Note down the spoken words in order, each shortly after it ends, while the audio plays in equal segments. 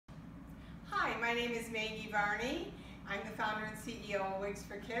My name is Maggie Varney. I'm the founder and CEO of Wigs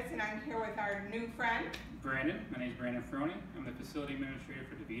for Kids, and I'm here with our new friend, Brandon. My name is Brandon Froni. I'm the facility administrator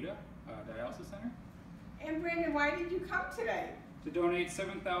for DaVita Dialysis Center. And Brandon, why did you come today? To donate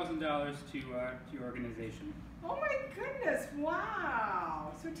 $7,000 to your organization. Oh my goodness,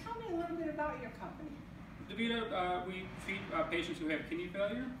 wow. So tell me a little bit about your company. DaVita, we treat patients who have kidney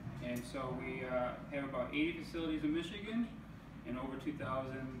failure, and so we have about 80 facilities in Michigan and over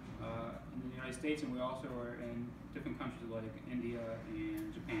 2,000 in the United States, and we also are in different countries like India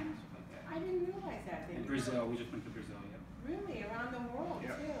and Japan and stuff like that. I didn't realize that. And Brazil, we just went to Brazil, yeah. Really, around the world too.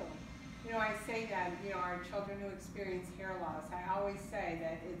 You know, I say that, our children who experience hair loss, I always say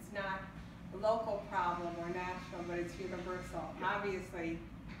that it's not a local problem or national, but it's universal. Yep. Obviously,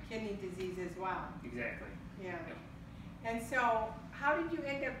 kidney disease as well. Exactly. Yeah. Yep. And so, how did you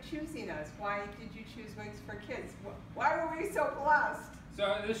end up choosing us? Why did you choose Wigs for Kids? Why were we so blessed?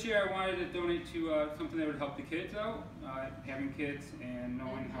 So this year I wanted to donate to something that would help the kids out, having kids and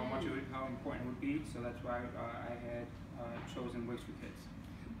knowing how important it would be. So that's why I had chosen Wigs for Kids.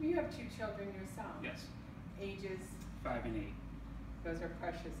 You have two children yourself. Yes. Ages? 5 and 8. Those are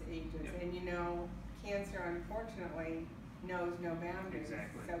precious ages. Yep. And cancer unfortunately knows no boundaries.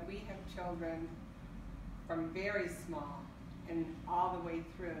 Exactly. So we have children from very small and all the way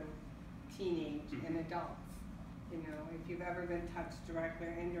through teenage and adults. If you've ever been touched directly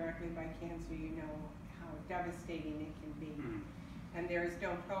or indirectly by cancer, you know how devastating it can be. And there is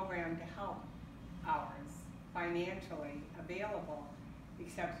no program to help ours financially available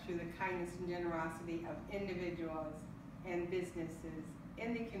except through the kindness and generosity of individuals and businesses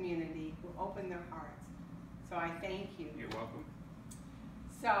in the community who open their hearts. So I thank you. You're welcome.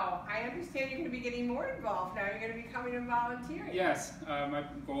 So I understand you're going to be getting more involved now. You're going to be coming and volunteering. Yes, my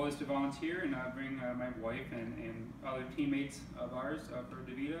goal is to volunteer and bring my wife and other teammates of ours for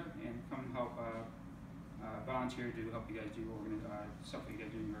DaVita and come help volunteer to help you guys do stuff that you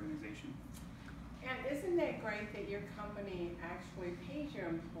guys do in your organization. And isn't that great that your company actually pays your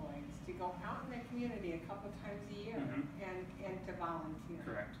employees to go out in the community a couple times a year and to volunteer?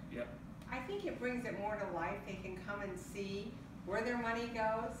 Correct, yep. I think it brings it more to life. They can come and see where their money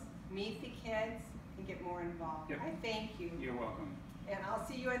goes, meet the kids, and get more involved. Yep. I thank you. You're welcome. And I'll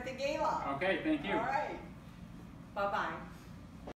see you at the gala. Okay, thank you. All right. Bye-bye.